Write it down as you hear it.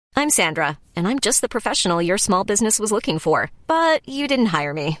I'm Sandra, and I'm just the professional your small business was looking for. But you didn't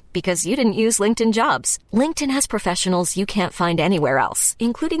hire me because you didn't use LinkedIn Jobs. LinkedIn has professionals you can't find anywhere else,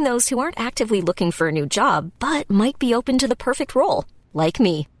 including those who aren't actively looking for a new job, but might be open to the perfect role, like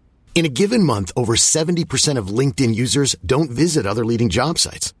me. In a given month, over 70% of LinkedIn users don't visit other leading job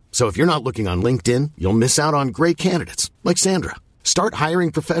sites. So if you're not looking on LinkedIn, you'll miss out on great candidates like Sandra. Start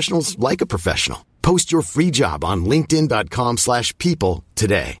hiring professionals like a professional. Post your free job on linkedin.com/people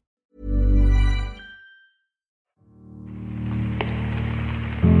today.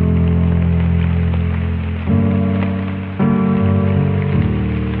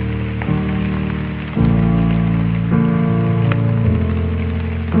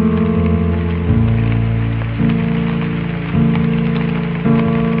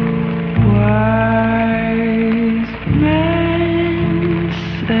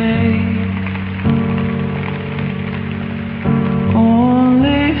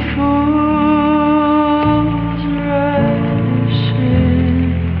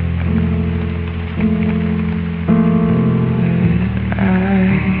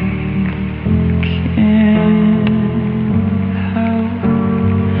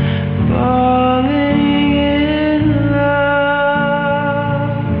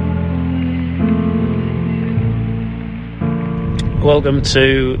 Welcome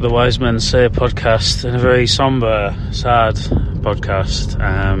to the Wise Men Say podcast, and a very sombre, sad podcast.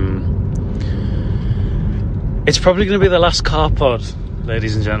 It's probably going to be the last car pod,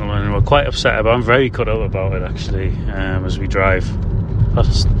 ladies and gentlemen, and we're quite upset about it. I'm very cut up about it, actually, as we drive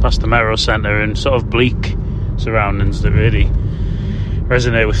past the Metro Centre in sort of bleak surroundings that really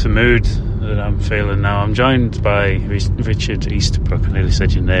resonate with the mood that I'm feeling now. I'm joined by Richard Easterbrook. I nearly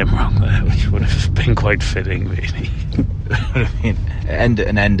said your name wrong there, which would have been quite fitting, really. I mean,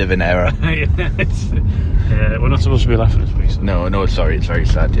 an end of an era. Yeah, we're not supposed to be laughing at this. No, sorry, it's very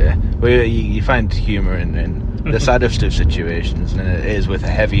sad, yeah. Well, you find humour in the saddest of situations, and it is with a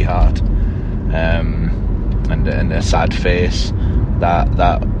heavy heart and a sad face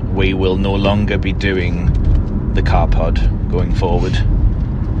that we will no longer be doing the car pod going forward.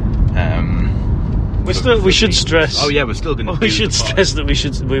 We should stress. Oh yeah, we're still going to. We should stress that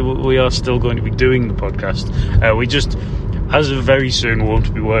we are still going to be doing the podcast. We just, as of very soon,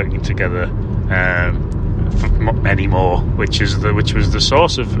 won't be working together anymore, which was the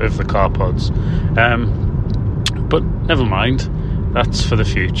source of the car pods. But never mind, that's for the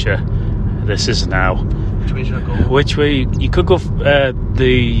future. This is now. Which way should I go? Which way you could go?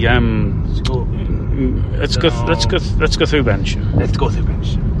 Let's go through Bensham. Let's go through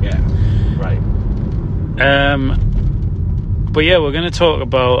Bensham. Yeah, right. But yeah, we're going to talk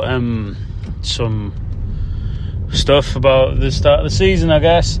about some stuff about the start of the season, I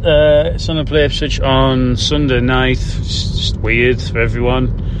guess. Sunderland play Ipswich on Sunday night. It's just weird for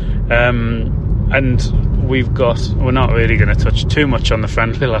everyone. And we're not really going to touch too much on the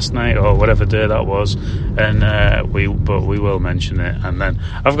friendly last night or whatever day that was, but we will mention it. And then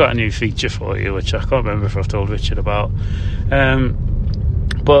I've got a new feature for you, which I can't remember if I've told Richard about.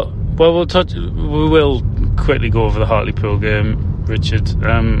 We will quickly go over the Hartlepool game, Richard.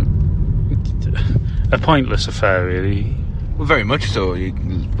 A pointless affair, really. Well, very much so.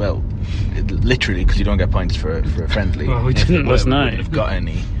 Literally, because you don't get points for a friendly. Well, we didn't last night. Have got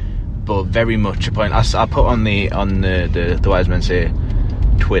any, but very much a point. I put on the Wise Men Say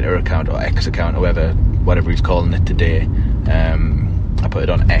Twitter account or X account, or whatever he's calling it today. I put it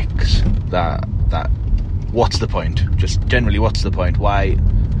on X. That what's the point? Just generally, what's the point? Why?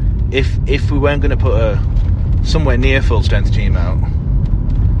 If we weren't going to put a somewhere near full strength team out,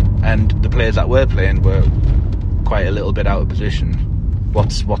 and the players that were playing were quite a little bit out of position,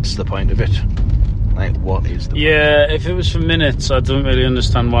 what's the point of it? Like, what is the point? Yeah, if it was for minutes, I don't really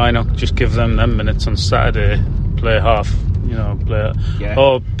understand why not just give them minutes on Saturday, play half,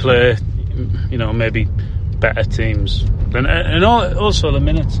 or play, maybe better teams, and also the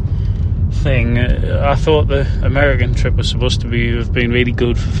minutes thing. I thought the American trip was supposed to have been really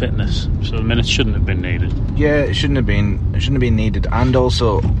good for fitness, so the minutes shouldn't have been needed. Yeah, it shouldn't have been needed. And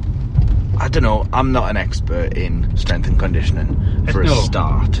also, I don't know, I'm not an expert in strength and conditioning for a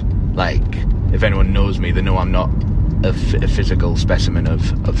start. Like, if anyone knows me, they know I'm not a physical specimen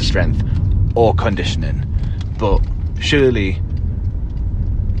of strength or conditioning. But surely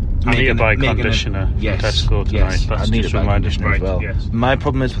I need a bike conditioner. Yes, Tesco tonight. Yes, I need a bike conditioner as well. Yes. My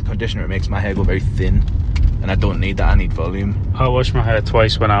problem is with conditioner, it makes my hair go very thin, and I don't need that. I need volume. I wash my hair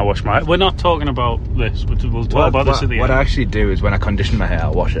twice when I wash my hair. We're not talking about this. We'll talk about this at the end. What I actually do is when I condition my hair,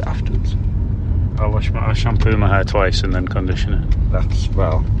 I'll wash it afterwards. I shampoo my hair twice and then condition it. That's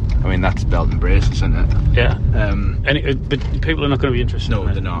belt and braces, isn't it? Yeah. But people are not going to be interested. No,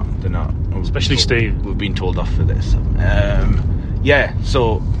 in they're not. Especially Steve. We've been told off for this.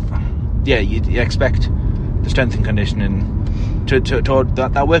 You expect the strength and conditioning to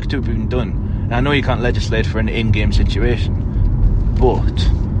that work to have been done. And I know you can't legislate for an in-game situation, but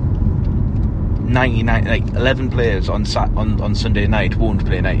 11 players on Sunday night won't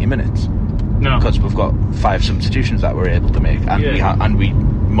play 90 minutes. No, because we've got 5 substitutions that we're able to make, and we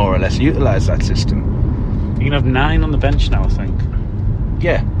more or less utilise that system. You can have 9 on the bench now, I think.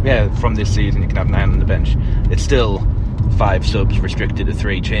 Yeah. From this season, you can have 9 on the bench. It's still 5 subs restricted to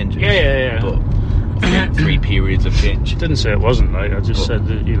 3 changes. Yeah. But 3 periods of change. Didn't say it wasn't. Like, I just said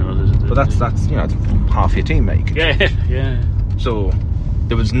that But that's half your team, mate. Yeah. So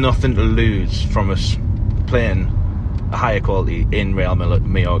there was nothing to lose from us playing a higher quality in Real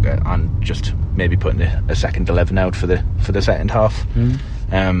Mallorca and just maybe putting a second 11 out for the second half.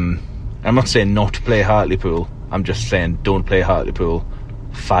 I'm not saying not to play Hartlepool. I'm just saying don't play Hartlepool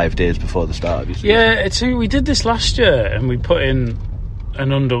 5 days before the start of your season. Yeah, we did this last year and we put in an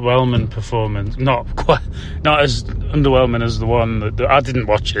underwhelming performance. Not as underwhelming as the one that I didn't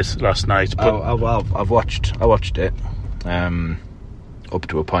watch it last night. But I watched it up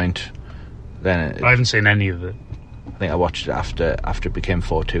to a point. Then I haven't seen any of it. I think I watched it after it became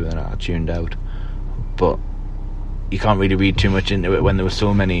 4-2, and I tuned out. But you can't really read too much into it when there were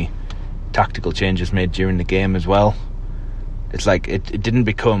so many tactical changes made during the game as well. It's like it didn't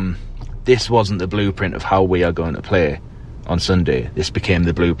become, this wasn't the blueprint of how we are going to play on Sunday. This became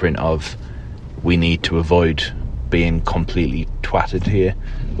the blueprint of, we need to avoid being completely twatted here,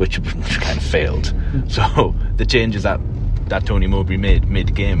 which kind of failed. So the changes that Tony Mowbray made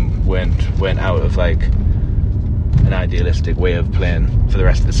mid-game went out of like an idealistic way of playing for the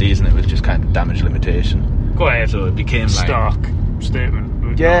rest of the season. It was just kind of damage limitation. Quite. So it became stark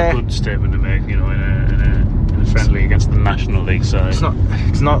statement. Yeah, a good statement to make. In a friendly against the National League side.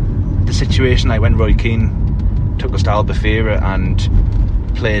 It's not the situation like when Roy Keane took us to Albufeira and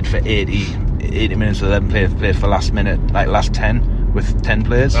played for 80 minutes with 11 players, played for last 10 with 10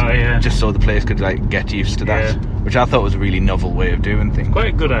 players. Oh yeah. Just so the players could like get used to that, which I thought was a really novel way of doing things. Quite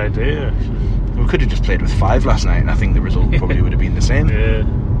a good idea, actually. We could have just played with 5 last night, and I think the result probably would have been the same. Yeah.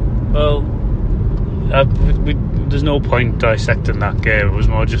 Well, there's no point dissecting that game. It was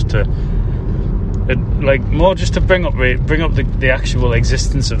more just to bring up the actual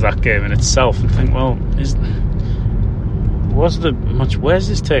existence of that game in itself, and think, well, where's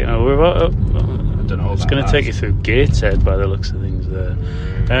this taking over? I don't know. It's going to take you through Gateshead by the looks of things there.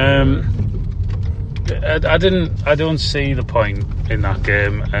 I don't see the point in that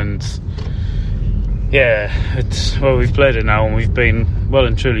game, and we've played it now and we've been well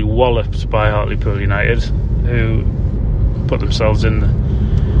and truly walloped by Hartlepool United, who put themselves in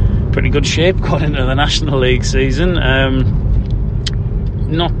pretty good shape going into the National League season.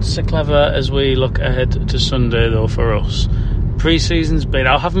 Not so clever as we look ahead to Sunday though for us. Pre-season's been,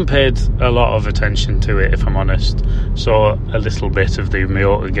 I haven't paid a lot of attention to it, if I'm honest. Saw a little bit of the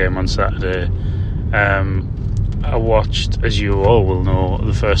Mallorca game on Saturday. I watched, as you all will know,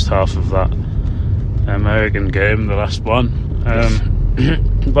 the first half of that American game, the last one.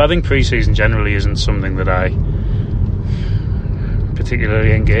 But I think pre-season generally isn't something that I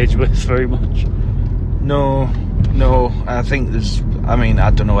particularly engage with very much. No, I think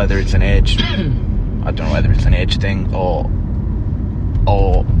I don't know whether it's an age thing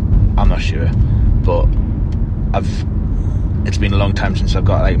or I'm not sure, but it's been a long time since I've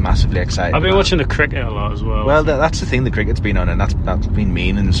got like massively excited. I've been watching the cricket a lot as well. Well, that's the thing, the cricket's been on, and that's been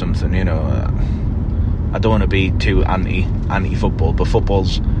meaning something, you know. I don't want to be too anti-football, but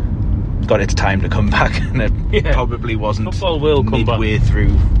football's got its time to come back, and it probably wasn't football will come midway back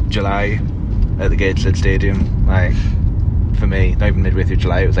through July at the Gateshead Stadium. Like, for me, not even midway through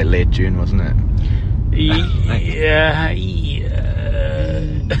July, it was like late June, wasn't it? Yeah,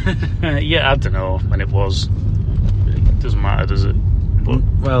 I don't know when it was. It doesn't matter, does it? But,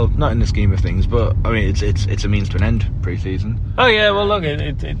 well, not in the scheme of things, but I mean, it's a means to an end pre-season. Oh yeah, well look,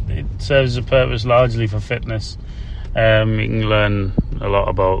 it serves a purpose largely for fitness. You can learn a lot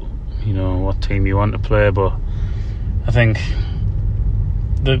about, you know, what team you want to play, but I think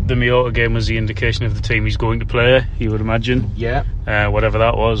the Mallorca game was the indication of the team he's going to play, you would imagine. Yeah. Whatever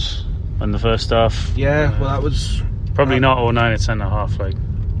that was in the first half. Yeah, well that was probably not 09 at centre half, like.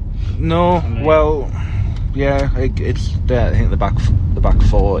 No, well, yeah, it's there. I think the back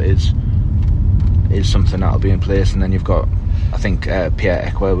four is something that'll be in place, and then you've got, I think Pierre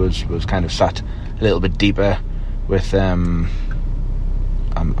Ekwa was kind of sat a little bit deeper with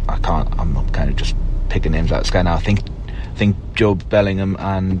I'm kind of just picking names out of the sky now. I think Job Bellingham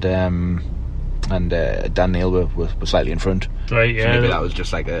and Dan Neil were slightly in front. Right, yeah. So maybe that was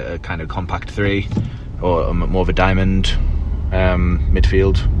just like a kind of compact three, or more of a diamond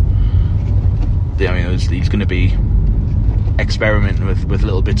midfield. I mean, he's going to be experimenting with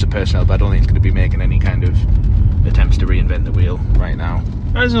little bits of personnel, but I don't think he's going to be making any kind of attempts to reinvent the wheel right now.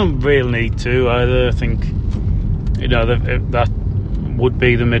 There's no real need to either. I think, you know, that would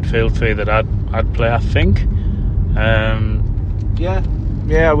be the midfield three that I'd play, I think. Yeah,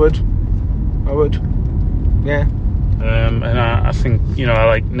 I would. Yeah. And I think, you know, I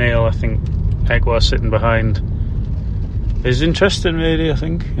like Neil. I think Egwar sitting behind is interesting, really. I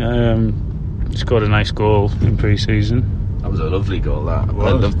think he scored a nice goal in pre-season. That was a lovely goal. That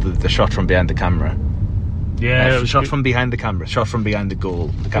I loved the shot from behind the camera. Yeah, it was shot from behind the camera. Shot from behind the goal.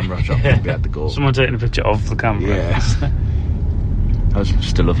 The camera shot from behind the goal. Someone taking a picture of the camera. Yeah. That was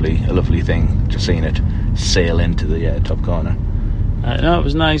just a lovely thing. Just seeing it sail into the top corner. No, it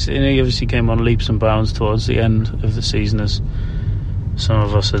was nice. And he obviously came on leaps and bounds towards the end of the season, as some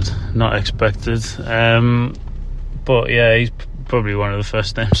of us had not expected. But yeah, he's probably one of the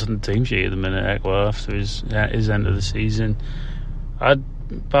first names on the team sheet at the minute, Egwar, after his end of the season. I'd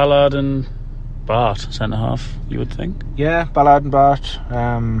Ballard and Bart centre half, you would think. Yeah, Ballard and Bart.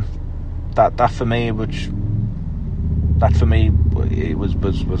 That for me, it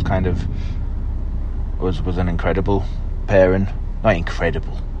was kind of was an incredible pairing. Not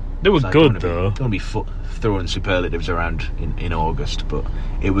incredible. They were good though. Don't be throwing superlatives around in August, but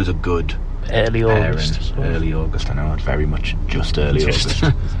it was a good early August. Early August. I know it's very much just early August.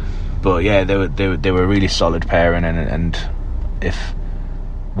 But yeah, they were a really solid pairing, and if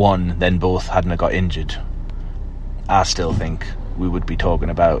one then both hadn't got injured, I still think we would be talking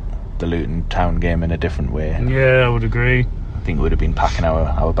about the Luton Town game in a different way. Yeah, I would agree. I think we would have been packing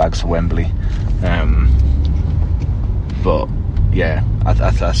our bags for Wembley. But yeah,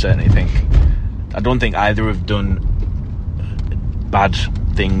 I certainly think, I don't think either have done bad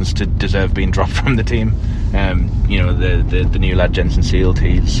things to deserve being dropped from the team. You know, the new lad Jensen Sealed,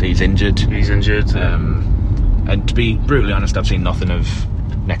 he's injured. And to be brutally honest, I've seen nothing of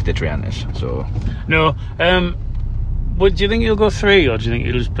Nectar Triantis. So no. What do you think he'll go 3, or do you think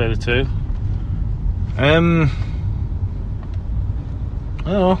he'll just play the 2?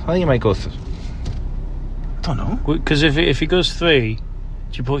 I think he might go. I don't know. Because if he goes 3, do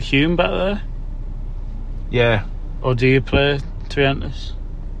you put Hume back there? Yeah. Or do you play Triantis?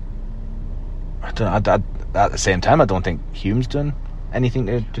 I don't. At the same time, I don't think Hume's done anything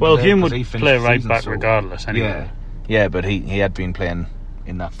to well, deserve, Hume would play right season, back so regardless. Anyway. Yeah, but he had been playing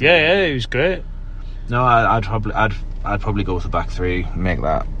in that. Yeah, he was great. No, I'd probably go with the back 3, make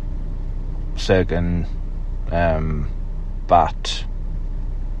that Sergen, Bat,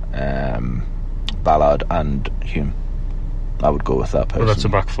 Ballard and Hume. I would go with that personally. Well, that's a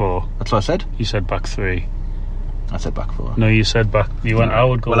back 4. That's what I said. You said back 3. I said back 4. No, you said back. You went. I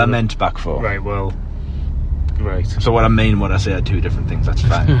would go. Well, I meant back 4. Right. Well. Right. So what I mean when I say are 2 different things. That's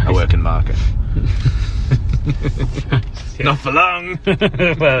fine. I work in market. Not for long.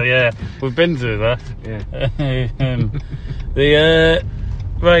 Well, yeah, we've been through that. Yeah.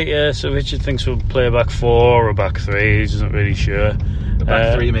 Right. Yeah. So Richard thinks we'll play a back 4 or back 3. He isn't really sure. The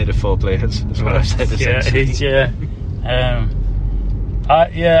back 3 made of 4 players. That's what I've said. Yeah.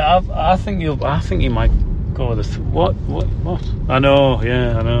 I think you might go with what? I know.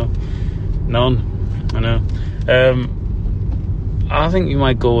 Yeah, I know. None. I know. I think you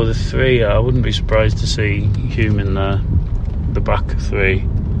might go with a 3. I wouldn't be surprised to see Hume in the back 3,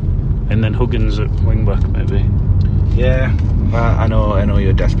 and then Huggins at wing back maybe. Yeah, I know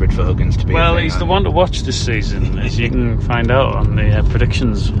you're desperate for Huggins to be. Well, he's the one to watch this season, as you can find out on the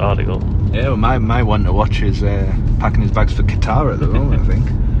predictions article. Yeah, well, my one to watch is packing his bags for Qatar at the moment. I think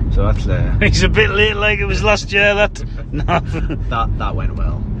so. That's he's a bit late, like it was last year. That went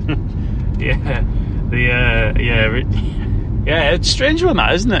well. Yeah, it's a strange one,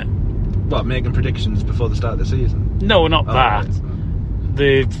 that, isn't it? What, making predictions before the start of the season? No, not that. Right.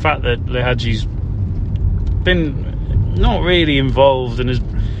 The fact that Lehaji's been not really involved and has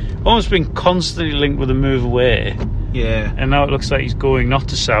almost been constantly linked with a move away. Yeah. And now it looks like he's going not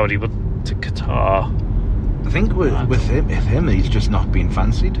to Saudi but to Qatar. I think with him, he's just not been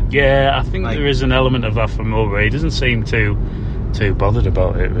fancied. Yeah, I think there is an element of that from Mowbray. He doesn't seem too bothered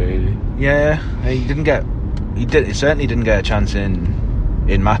about it, really. Yeah, he certainly didn't get a chance in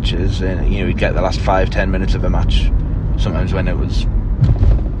matches. And he'd get the last 5-10 minutes of a match. Sometimes when it was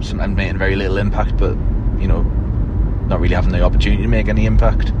making very little impact, but not really having the opportunity to make any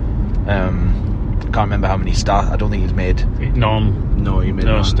impact. can't remember how many starts. I don't think he's made none. No, he made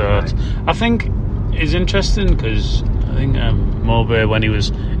no none, starts. Right. I think it's interesting because I think Mowbray, when he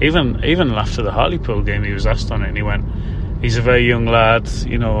was even after the Hartlepool game, he was asked on it and he went, he's a very young lad,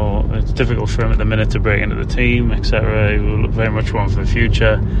 you know, it's difficult for him at the minute to break into the team, etc. He will look very much one for the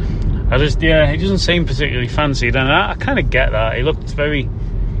future. He doesn't seem particularly fancied, and I kind of get that. He looked very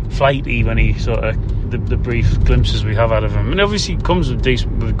flighty when he sort of the brief glimpses we have out of him, and obviously he comes with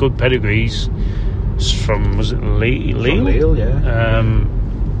good pedigrees from, was it Lille? From Lille, yeah.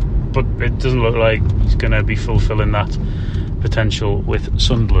 But it doesn't look like he's going to be fulfilling that potential with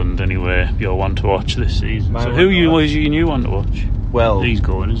Sunderland anyway. You're one to watch this season. So who was your new one to watch? Well, he's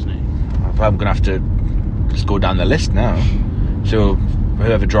going, isn't he? I'm going to have to just go down the list now. So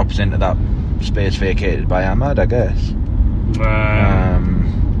whoever drops into that space vacated by Ahmad, I guess.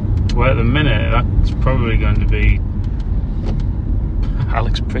 Well, at the minute, that's probably going to be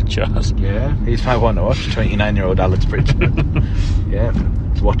Alex Pritchard. Yeah, he's my one to watch. 29-year-old Alex Pritchard. Yeah,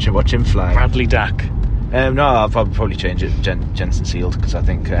 watch him fly. Bradley Dack. No, I'll probably change it. Jensen Sealed, because I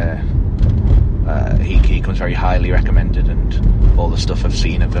think he comes very highly recommended, and all the stuff I've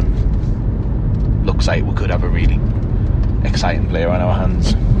seen of him looks like we could have a really exciting player on our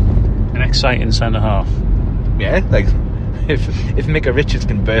hands. An exciting centre half. Yeah, like if Micah Richards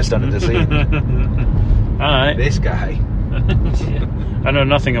can burst onto the scene. Alright. This guy. I know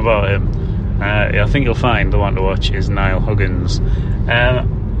nothing about him. I think you'll find the one to watch is Niall Huggins.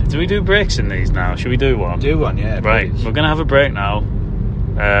 Do we do breaks in these now? Should we do one? Do one, yeah. Right, please. We're going to have a break now.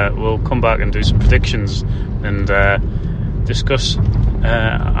 We'll come back and do some predictions and discuss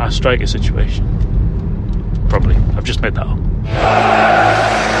our striker situation. Probably. I've just made that up.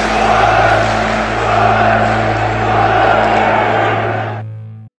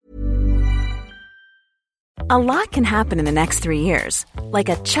 A lot can happen in the next 3 years. Like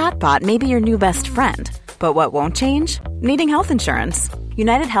a chatbot may be your new best friend. But what won't change? Needing health insurance.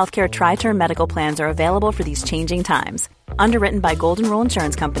 United Healthcare Tri-Term Medical Plans are available for these changing times. Underwritten by Golden Rule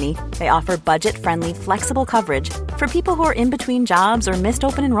Insurance Company, they offer budget-friendly, flexible coverage for people who are in between jobs or missed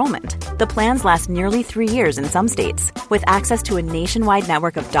open enrollment. The plans last nearly 3 years in some states, with access to a nationwide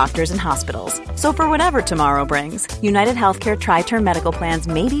network of doctors and hospitals. So for whatever tomorrow brings, United Healthcare Tri-Term Medical Plans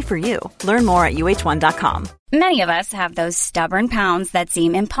may be for you. Learn more at uh1.com. Many of us have those stubborn pounds that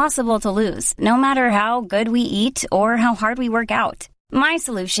seem impossible to lose, no matter how good we eat or how hard we work out. My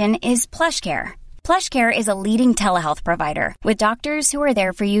solution is PlushCare. PlushCare is a leading telehealth provider with doctors who are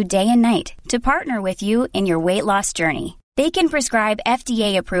there for you day and night to partner with you in your weight loss journey. They can prescribe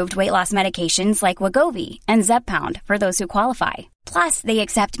FDA-approved weight loss medications like Wegovy and Zepbound for those who qualify. Plus, they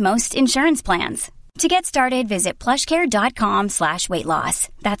accept most insurance plans. To get started, visit plushcare.com/weightloss.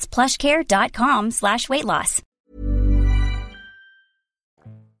 That's plushcare.com/weightloss.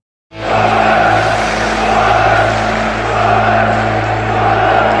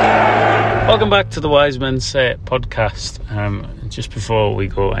 Welcome back to the Wise Men Say It podcast. Just before we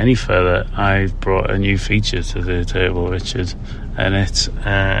go any further, I've brought a new feature to the table, Richard, and it's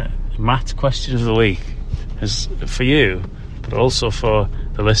Matt's question of the week. It's for you, but also for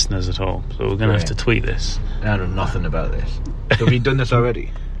the listeners at home. So we're going to have to tweet this. I know nothing about this. Have you done this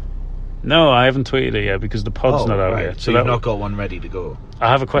already? No, I haven't tweeted it yet because the pod's not out yet. So you've not got one ready to go? I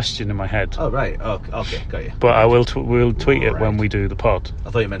have a question in my head. Oh, right. Oh, okay, got you. But we'll tweet it when we do the pod.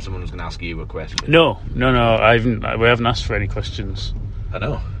 I thought you meant someone was going to ask you a question. No. We haven't asked for any questions. I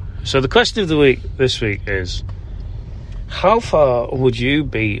know. So the question of the week this week is, how far would you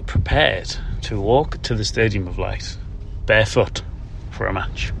be prepared to walk to the Stadium of Light barefoot for a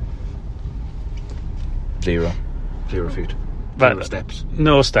match? 0 feet. Right, 0 steps.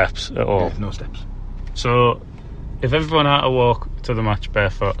 No steps at all. Yeah, no steps. So if everyone had to walk to the match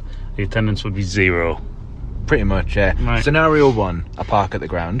barefoot, the attendance would be 0. Pretty much, yeah. Right. Scenario 1, I park at the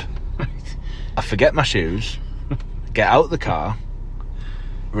ground. Right. I forget my shoes. Get out the car.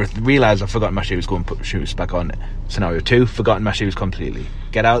 Realise I've forgotten my shoes. Go and put the shoes back on. Scenario 2, forgotten my shoes completely.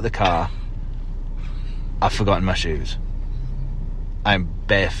 Get out the car. I've forgotten my shoes. I'm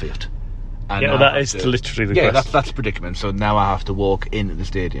barefoot. And yeah, well, that is literally the question. Yeah, that's the predicament. So now I have to walk into the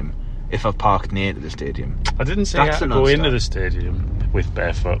stadium if I've parked near to the stadium. I didn't say you had to go into the stadium with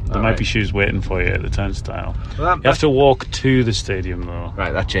barefoot. There might be shoes waiting for you at the turnstile. Well, you have to walk to the stadium, though.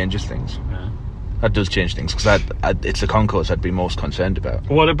 Right, that changes things. Yeah. That does change things, because it's the concourse I'd be most concerned about.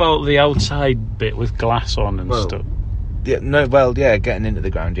 What about the outside bit with glass on and stuff? Yeah, getting into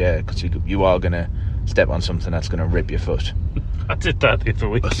the ground, because you are going to step on something that's going to rip your foot. I did that the other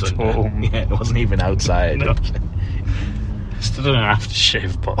week at home. Yeah, it wasn't even outside. No. Stood on an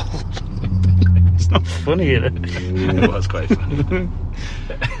aftershave bottle. not funny, is it? It was quite funny.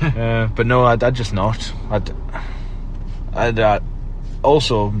 But no, I'd just not. I'd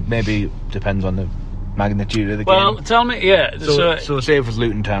also, maybe depends on the magnitude of the game. Well, tell me, yeah. So say it was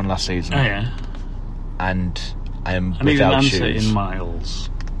Luton Town last season. Oh, yeah. And I am I need an without answer shoes. in miles.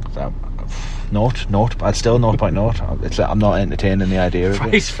 Naught. I'd still 0.0. I'm not entertaining the idea of it.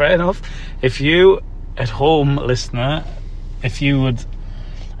 Right, fair enough. If you, at home listener, if you would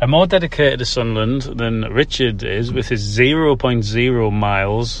are more dedicated to Sunderland than Richard is with his 0.0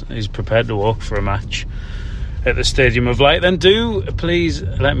 miles he's prepared to walk for a match at the Stadium of Light, then do please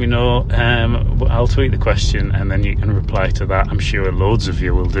let me know. I'll tweet the question and then you can reply to that. I'm sure loads of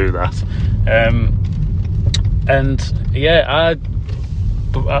you will do that. And yeah,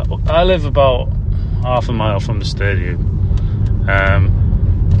 I live about half a mile from the stadium.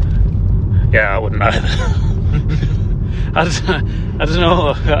 Yeah, I wouldn't either. I don't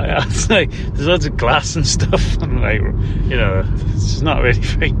know. It's like there's loads of glass and stuff, and like, you know, it's not really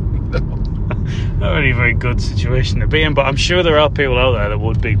very good situation to be in. But I'm sure there are people out there that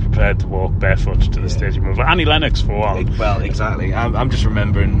would be prepared to walk barefoot to the stadium of Annie Lennox for one. Well, exactly. I'm just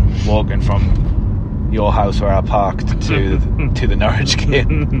remembering walking from your house where I parked to the Norwich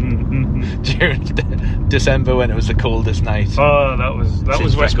game during December when it was the coldest night. Oh, that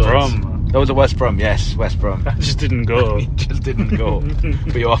was West Brom. That was a West Brom, yes, West Brom. I just didn't go. You just didn't go.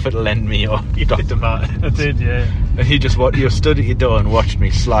 But you offered to lend me your Dr. Martens. I did, yeah. And you stood at your door and watched me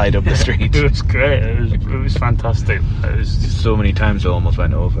slide up the street. It was great. It was fantastic. It was just... So many times I almost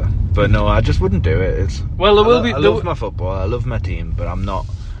went over. But no, I just wouldn't do it. I love my football, I love my team, but I'm not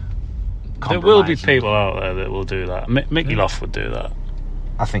there will be people out there that will do that. Mickey Loft would do that.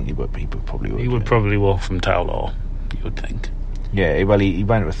 I think he would. People probably would. He would probably walk from Towler, you would think. Yeah, well, he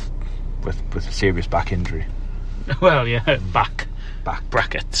went with a serious back injury. Well, yeah, back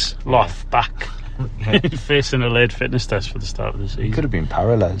brackets, Loft, back. Facing a late fitness test for the start of the season. He could have been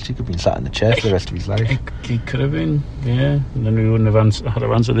paralysed. He could have been sat in the chair for the rest of his life. He could have been, yeah. And then we wouldn't have had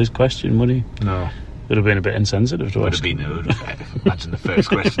to answer this question, would he? No. It would have been a bit insensitive to ask. Imagine the first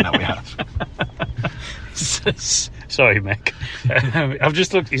question that we asked. Sorry, Mick. I've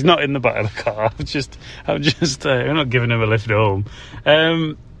just looked. He's not in the back of the car. I'm not giving him a lift home.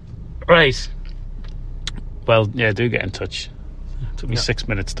 Right. Well, yeah, do get in touch. It took me 6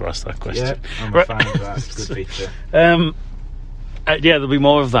 minutes to ask that question. Yeah, I'm a fan of that. It's a good feature. Yeah, there'll be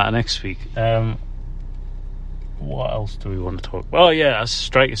more of that next week. What else do we want to talk? Well, yeah, a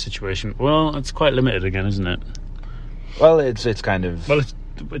striker situation. Well, it's quite limited again, isn't it? Well, it's kind of... Well,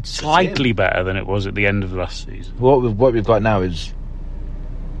 it's slightly better than it was at the end of last season. What we've got now is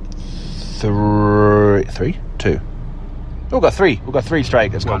two. We've got three. We've got three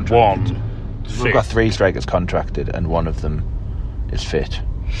strikers contracted. We've got three strikers contracted, and one of them is fit.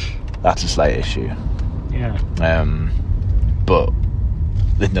 That's a slight issue. Yeah. But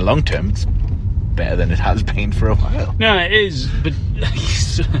in the long term, it's better than it has been for a while. No, it is,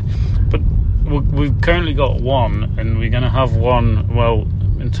 but we've currently got one, and we're going to have one, well,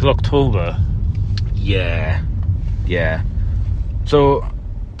 until October. Yeah. So,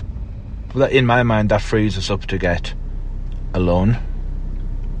 in my mind, that frees us up to get a loan,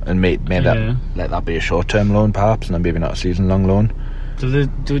 and maybe let that be a short-term loan, perhaps, and then maybe not a season-long loan.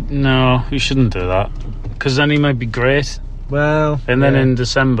 No, you shouldn't do that, because then he might be great. Well, and then in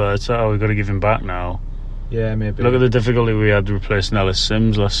December, it's we've got to give him back now. Yeah, maybe. Look at the difficulty we had replacing Ellis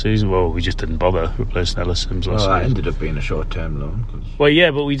Sims last season. Well, we just didn't bother replacing Ellis Sims last season. That ended up being a short-term loan. Well,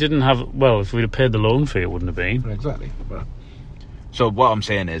 yeah, but we didn't have... Well, if we'd have paid the loan fee, it wouldn't have been. Exactly. Well, so what I'm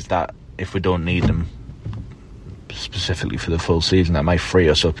saying is that if we don't need them specifically for the full season, that might free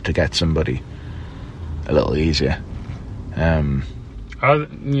us up to get somebody a little easier. I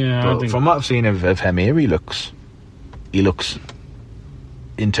think... From what I've seen of him here, he looks,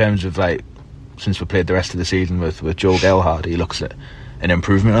 in terms of, like, since we played the rest of the season with Joe Gelhardt, he looks at an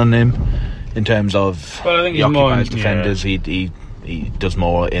improvement on him in terms of I think he occupies defenders. He does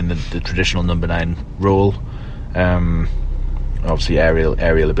more in the traditional number 9 role. Obviously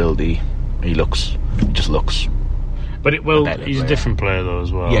aerial ability. He just looks. But he's a different player though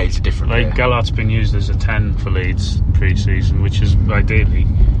as well. Yeah, he's a different player. Like Gelhardt's been used as a 10 for Leeds pre-season, which is ideally.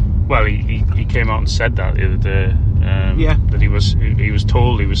 Well, he came out and said that the other day. That he was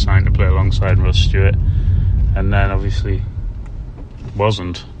told he was signed to play alongside Russ Stewart, and then obviously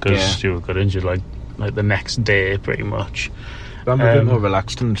wasn't because Stewart got injured like the next day pretty much. But I'm a bit more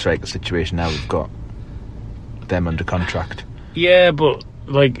relaxed in the striker situation now. We've got them under contract. Yeah, but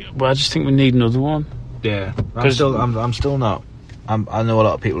I just think we need another one. Yeah, I'm still not. I know a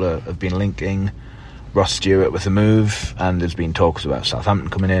lot of people have been linking Ross Stewart with a move, and there's been talks about Southampton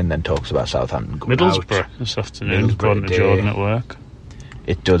coming in, then talks about Southampton coming Middlesbrough out. this afternoon, according to Jordan at work.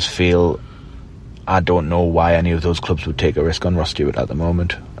 It does feel... I don't know why any of those clubs would take a risk on Ross Stewart at the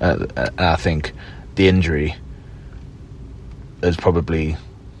moment. I think the injury is probably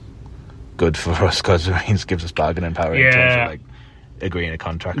good for us because it means gives us bargaining power in terms of like agreeing a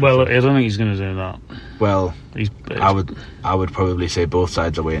contract. Well, I don't think he's going to do that. Well, I would probably say both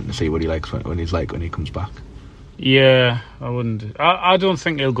sides are waiting to see what he likes when he's like when he comes back. Yeah, I wouldn't. I don't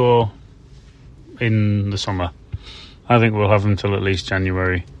think he'll go in the summer. I think we'll have him till at least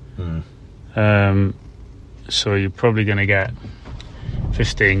January. So you're probably going to get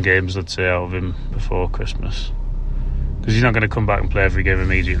 15 games, let's say, out of him before Christmas, because he's not going to come back and play every game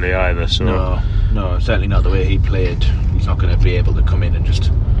immediately either. So no, certainly not the way he played. He's not going to be able to come in and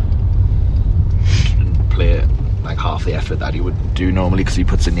just play like half the effort that he would do normally, because he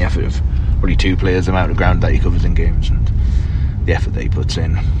puts in the effort of probably 2 players the amount of ground that he covers in games, and the effort that he puts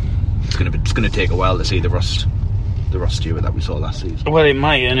in. It's going to take a while to see the Ross Stewart that we saw last season. Well, it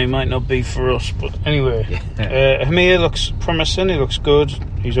might, and it might not be for us. But anyway, Hamir looks promising. He looks good.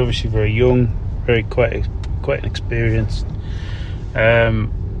 He's obviously very young, quite inexperienced.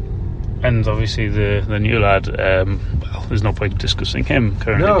 And obviously the new lad. Well, there's no point discussing him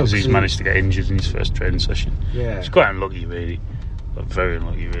currently because he's managed to get injured in his first training session. Yeah, he's quite unlucky, really. Very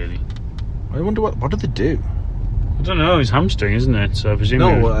unlucky, really. I wonder what did they do? I don't know. His hamstring, isn't it? So I presume.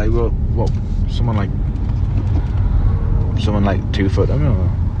 No, what? Someone like 2 foot. I don't know.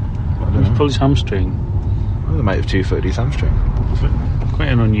 He's pulled his hamstring. Well, they might have 2 foot his hamstring. Quite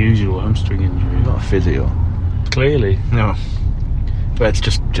an unusual hamstring injury. Not a physio. Clearly. No. But it's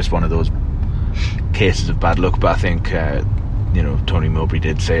just one of those cases of bad luck. But I think Tony Mowbray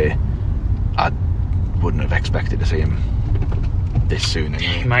did say I wouldn't have expected to see him this soon.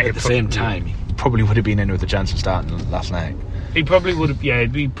 Anyway. At the same time, he probably would have been in with a chance of starting last night. He probably would have. Yeah,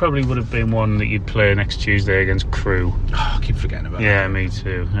 he probably would have been one that you'd play next Tuesday against Crewe. Oh, I keep forgetting about that. Yeah, me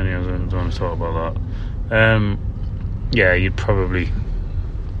too. Anyway, I don't want to talk about that. Yeah, you'd probably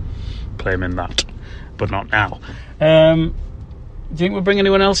play him in that, but not now. Do you think we'll bring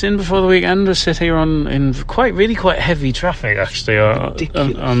anyone else in before the weekend? Or sit here in quite heavy traffic actually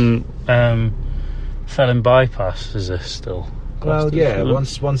on Felling Bypass? Is this still? Well, yeah.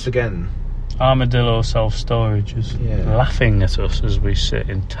 Once again. Armadillo self-storage is laughing at us as we sit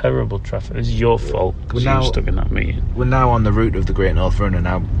in terrible traffic. It's your fault because you were stuck in that meeting. We're now on the route of the Great North Run, and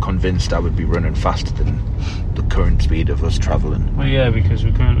I'm convinced I would be running faster than the current speed of us travelling. Well, yeah, because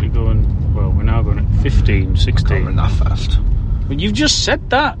we're currently going... Well, we're now going at 15, 16. Can't run that fast. But you've just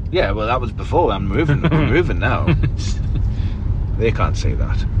said that. Yeah, well, that was before. I'm moving. We're moving now. They can't say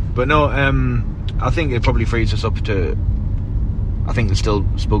that. But no, I think it probably frees us up to... I think there's still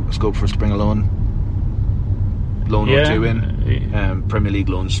scope for us to bring a loan or two in. Premier League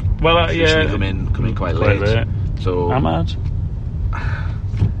loans traditionally come in quite late. So Ahmad,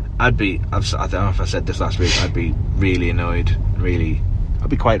 I don't know if I said this last week, I'd be really annoyed, I'd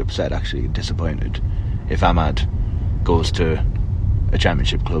be quite upset actually, disappointed if Ahmad goes to a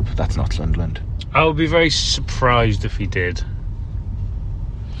Championship club that's not Sunderland. I would be very surprised if he did,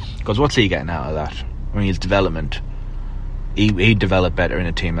 because what's he getting out of that? I mean, his development, he'd develop better in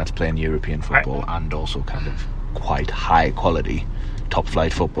a team that's playing European football and also kind of quite high quality top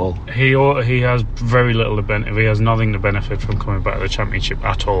flight football. He has very little to benefit. He has nothing to benefit from coming back to the Championship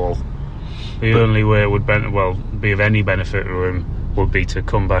at all. The only way it would be of any benefit to him would be to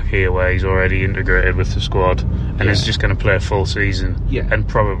come back here where he's already integrated with the squad and is just going to play a full season and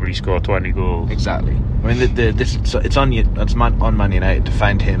probably score 20 goals. Exactly. I mean, it's on Man United to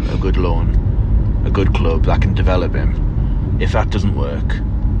find him a good loan, a good club that can develop him. If that doesn't work,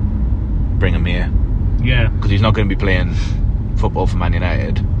 bring him here. Yeah. Because he's not going to be playing football for Man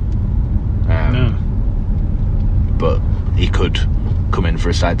United. No. But he could come in for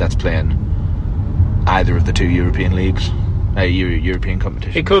a side that's playing either of the 2 European leagues, European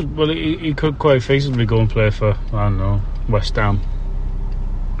competitions. He could. Well, he could quite feasibly go and play for, I don't know, West Ham.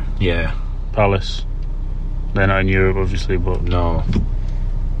 Yeah. Palace. They're not in Europe, obviously, but no.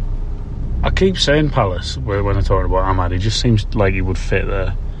 I keep saying Palace when I talk about Ahmad. He just seems like he would fit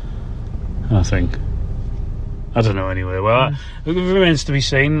there, I think. I don't know anyway. Well, it remains to be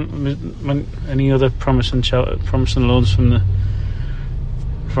seen. Any other promising loans from the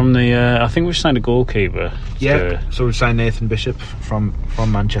I think we've signed a goalkeeper. Yeah, so we've signed Nathan Bishop from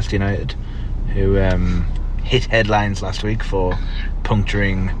Manchester United, who hit headlines last week for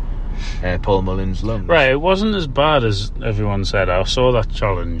puncturing Paul Mullen's lungs. Right, it wasn't as bad as everyone said. I saw that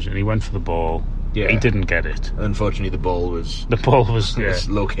challenge and he went for the ball he didn't get it. Unfortunately, the ball was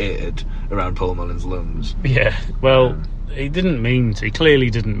located around Paul Mullen's lungs. Yeah, well, he clearly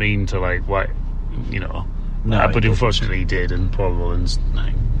didn't mean to, like, what, you know. No, but unfortunately he did, and Paul Mullen's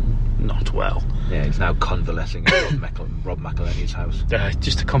not well. Yeah, he's now convalescing at Rob McElhenney's house.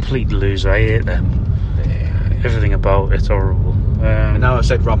 Just a complete loser. I hate them. Yeah. Everything about it's horrible. And now I've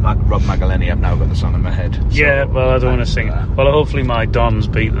said Rob McElhenney, I've now got the song in my head. So yeah, well, I don't want to sing it. Well, hopefully my Dons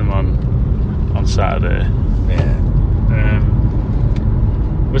beat them on Saturday. Yeah.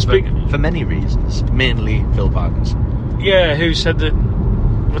 For many reasons, mainly Phil Parkinson. Yeah, who said that?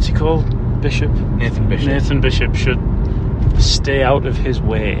 What's he called? Nathan Bishop should stay out of his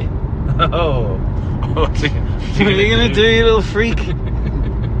way. Oh, what's he gonna do, you little freak?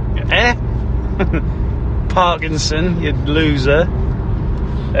 Parkinson, you loser.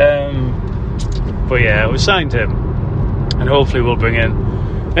 But yeah, we signed him, and hopefully we'll bring in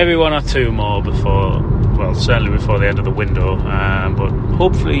maybe one or two more certainly before the end of the window, but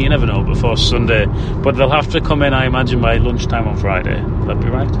hopefully, you never know, before Sunday. But they'll have to come in, I imagine, by lunchtime on Friday. That'd be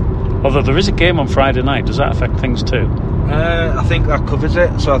right. Although there is a game on Friday night, does that affect things too? I think that covers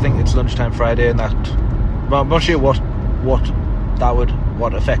it. So I think it's lunchtime Friday, and that. Well, I'm not sure what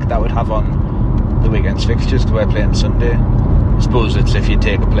effect that would have on the weekend's fixtures, because we're playing Sunday. I suppose it's if you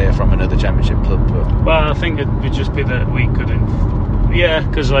take a player from another Championship club. But. Well, I think it would just be that we couldn't. Yeah,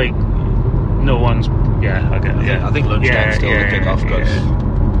 because like no one's. Yeah, I get it. Yeah, I think lunchtime still the kick-off, because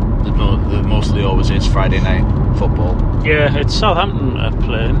there mostly always is Friday night football. Yeah, it's Southampton are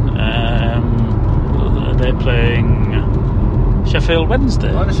playing. They're playing Sheffield Wednesday.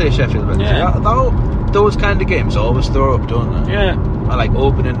 I want to say Sheffield Wednesday. Yeah. Those kind of games always throw up, don't they? Yeah. Like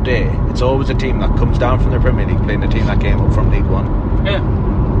opening day, it's always a team that comes down from the Premier League playing a team that came up from League One. Yeah.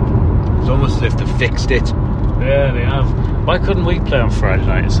 It's almost as if they've fixed it. Yeah, they have. Why couldn't we play on Friday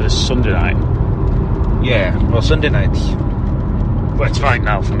night instead of Sunday night? Yeah, well, Sunday nights. Well, it's fine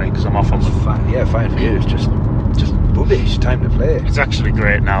now for me because I'm off on the. Fine for you. It's just rubbish time to play. It's actually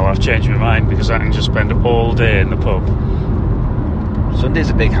great now. I've changed my mind because I can just spend all day in the pub. Sunday's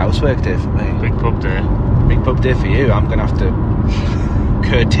a big housework day for me. Big pub day. Big pub day for you. I'm gonna have to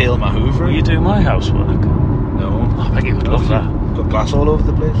curtail my hoovering. Will you do my housework? No. I bet you would love that. Got glass all over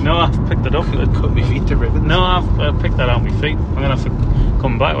the place. No, I've picked it up. Cut my feet to ribbons. No, I've picked that out my feet. I'm gonna have to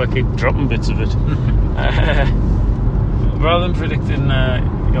come back where I keep dropping bits of it. Rather than predicting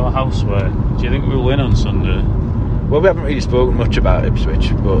your housework, do you think we'll win on Sunday? Well, we haven't really spoken much about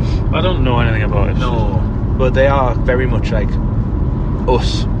Ipswich, but I don't know anything about Ipswich. No, but they are very much like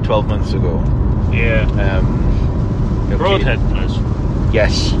us 12 months ago. Yeah. Broadhead players.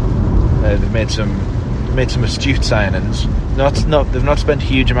 Yes. They've made some astute signings. They've not spent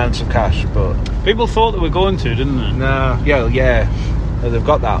huge amounts of cash, but people thought they were going to, didn't they? No. Yeah. They've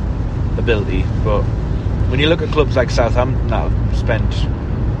got that ability, but when you look at clubs like Southampton that have spent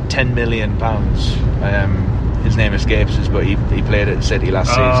 £10 million, his name escapes us, but he played at City last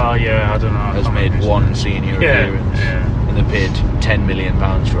season. Oh yeah, I don't know. Has made one senior appearance, and they paid £10 million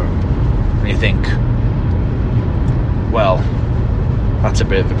for him. And you think, well, that's a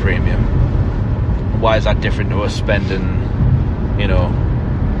bit of a premium. Why is that different to us spending, a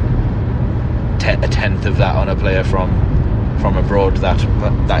tenth of that on a player from abroad that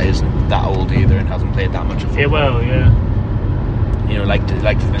isn't that old either and hasn't played that much of football? Yeah, well, yeah. Like to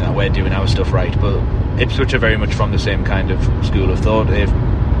think that we're doing our stuff right, but Ipswich are very much from the same kind of school of thought. They've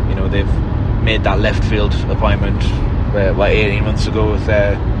made that left field appointment 18 months ago with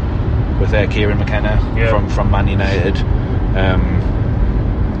Kieran McKenna from Man United.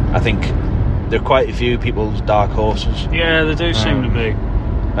 I think there are quite a few people's dark horses. Yeah, they do seem to be.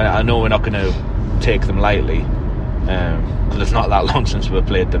 I know we're not going to take them lightly, because it's not that long since we've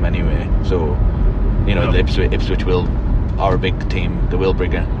played them anyway. So, Ipswich are a big team. They will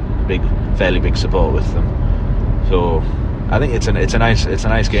bring a fairly big support with them. So, I think it's a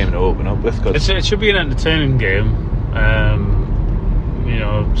nice game to open up with. Cause it should be an entertaining game.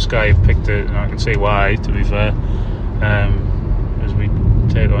 Sky have picked it, and I can see why. To be fair, as we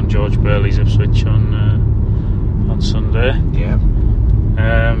take on George Burley's Ipswich on Sunday. Yeah.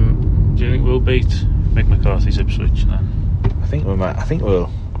 Do you think we'll beat Mick McCarthy's Ipswich then? I think we might. I think we're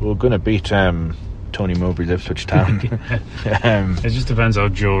going to beat Tony Mowbray's Ipswich Town. It just depends how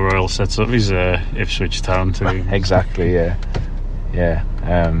Joe Royal sets up his Ipswich Town team. Exactly. Yeah.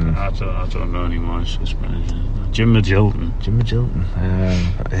 I don't know anymore. It's just Jim Magilton.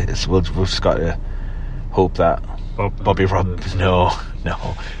 We've just got to hope that Bobby Rob. No.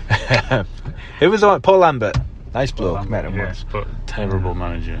 Who was on? Paul Lambert. Nice bloke. Met him once. But terrible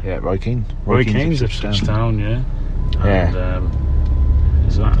manager. Yeah, Roy Keane. Roy Keane's Ipswich Town. Yeah. Yeah. And,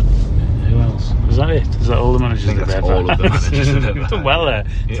 is that who else? it? Is that all the managers I think that's all of the managers they've ever We've done had. well there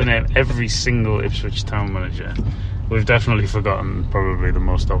to name every single Ipswich Town manager. We've definitely forgotten probably the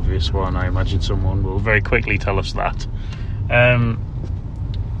most obvious one. I imagine someone will very quickly tell us that.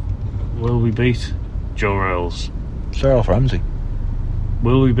 Will we beat Joe Rowles? Sir Alf Ramsey.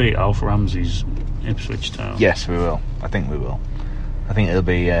 Will we beat Alf Ramsey's Ipswich Town? Yes, we will. I think we will. I think it'll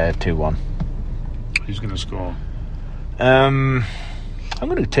be 2-1. Who's going to score? I'm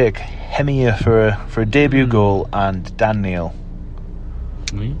going to take Hemia for a debut goal and Dan Neil.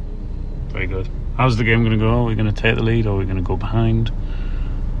 Very good. How's the game going to go? Are we going to take the lead or are we going to go behind?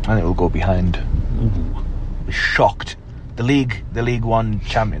 I think we'll go behind. Ooh. Be shocked. The League One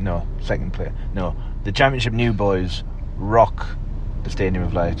champion. No, second player. No, the Championship new boys rock the Stadium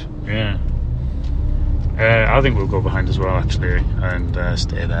of Light. Yeah. I think we'll go behind as well, actually, and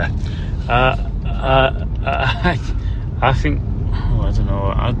stay there. I think. Oh, I don't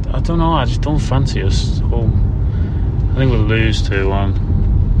know. I don't know. I just don't fancy us home. I think we'll lose 2-1.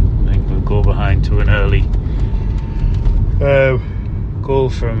 I think we'll go behind to an early goal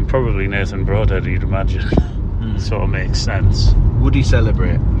from probably Nathan Broadhead, you'd imagine. Sort of makes sense. Would he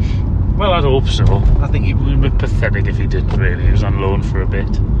celebrate? Well, I'd hope so. I think he would. It would be pathetic if he didn't, really. He was on loan for a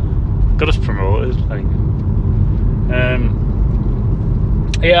bit. Got us promoted, I think.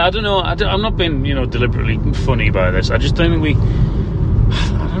 Yeah, I don't know. I'm not being, deliberately funny by this. I just don't think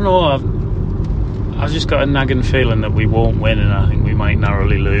I don't know. I've just got a nagging feeling that we won't win, and I think we might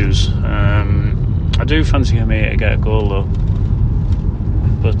narrowly lose. I do fancy him here to get a goal, though.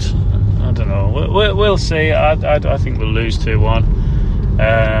 But I don't know. We'll see. I think we'll lose 2-1.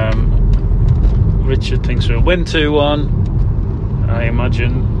 Richard thinks we'll win 2-1. I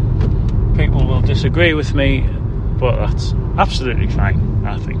imagine people will disagree with me, but that's absolutely fine,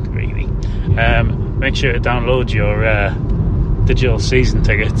 I think, really. Make sure to download your digital season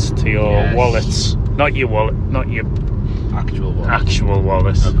tickets to your wallets. Not your wallet, not your actual wallet. Actual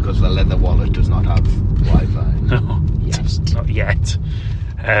wallet. No, because the leather wallet does not have Wi-Fi. No, not yet.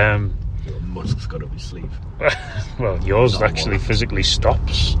 Musk's got up his sleeve. Well, yours actually physically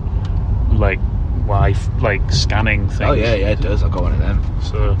stops, like scanning things. Oh yeah, it does. I've got one of them.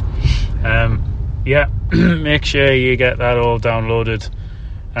 So, make sure you get that all downloaded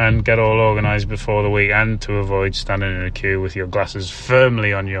and get all organised before the weekend to avoid standing in a queue with your glasses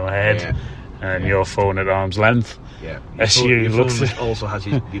firmly on your head and your phone at arm's length. Yeah, your phone also has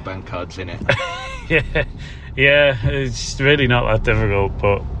your bank cards in it. Yeah, it's really not that difficult,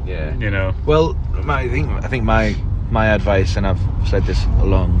 but Well, I think my advice, and I've said this a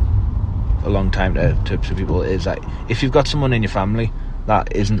long time to people, is that if you've got someone in your family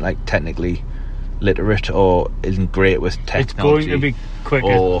that isn't like technically literate or isn't great with technology, it's going to be quicker,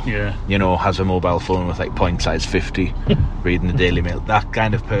 or has a mobile phone with like point size 50, reading the Daily Mail, that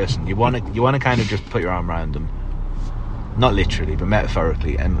kind of person, you want to kind of just put your arm around them. Not literally, but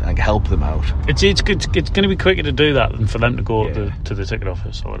metaphorically, and like help them out. It's going to be quicker to do that than for them to go to the ticket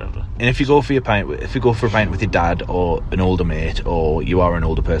office or whatever. And if you go for a pint with your dad or an older mate, or you are an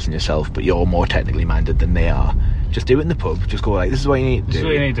older person yourself, but you're more technically minded than they are, just do it in the pub. Just go like, this is what you need to do. This is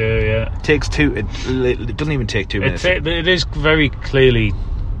what you need to do. Yeah. It takes it doesn't even take 2 minutes. It is very clearly,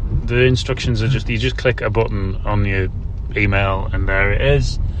 the instructions are you just click a button on your email and there it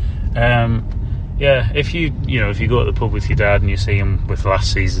is. If you go to the pub with your dad and you see him with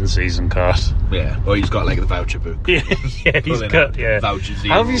last season's season card, or he's got like the voucher book. he's got vouchers.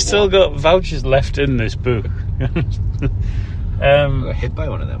 How have you still got vouchers left in this book? I got hit by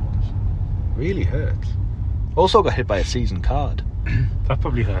one of them ones. Really hurt. Also got hit by a season card. That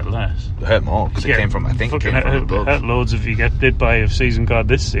probably hurt less. It hurt more because it came from above. Hurt loads if you get hit by a season card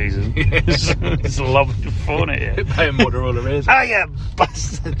this season. It's a lot of phone at you. Hit by a Motorola Razr. Ah, yeah,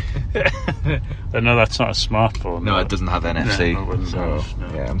 bastard. No, that's not a smartphone. No, it doesn't have NFC. No.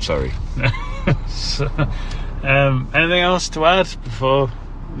 Yeah, I'm sorry. So, anything else to add before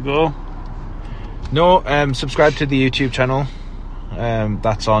we go? No, subscribe to the YouTube channel.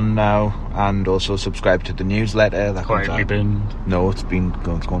 That's on now, and also subscribe to the newsletter. That Quietly binned. No, it's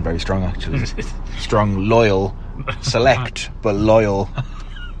going very strong actually. Strong, loyal, select but loyal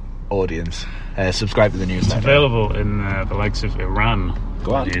audience. Subscribe to the newsletter. It's available in the likes of Iran.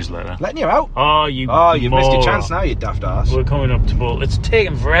 Go on. Newsletter. Letting you out. You've missed your chance now, you daft arse. We're coming up to Bolt. It's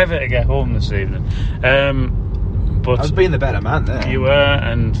taken forever to get home this evening. But I was being the better man there. You were,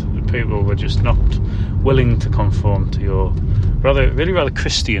 and the people were just not willing to conform to your rather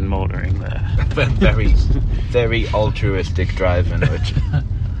Christian motoring there. Very, very altruistic driving, which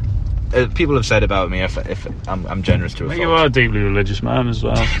people have said about me. If I'm generous to a fault. You are a deeply religious man as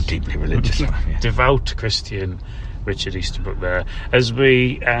well. Deeply religious man, yeah. Devout Christian. Richard Easterbrook there. As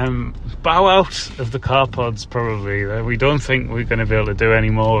we bow out of the car pods, probably, we don't think we're going to be able to do any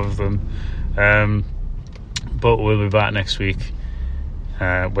more of them, but we'll be back next week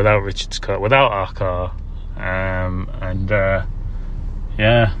without Richard's car, without our car, and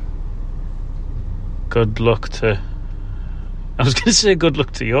good luck to... I was going to say good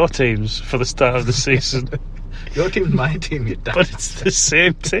luck to your teams for the start of the season. Your team's my team, you daft. But it's the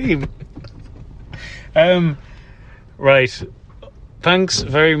same team. Right. Thanks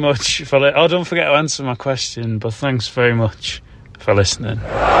very much for... don't forget to answer my question, but thanks very much for listening.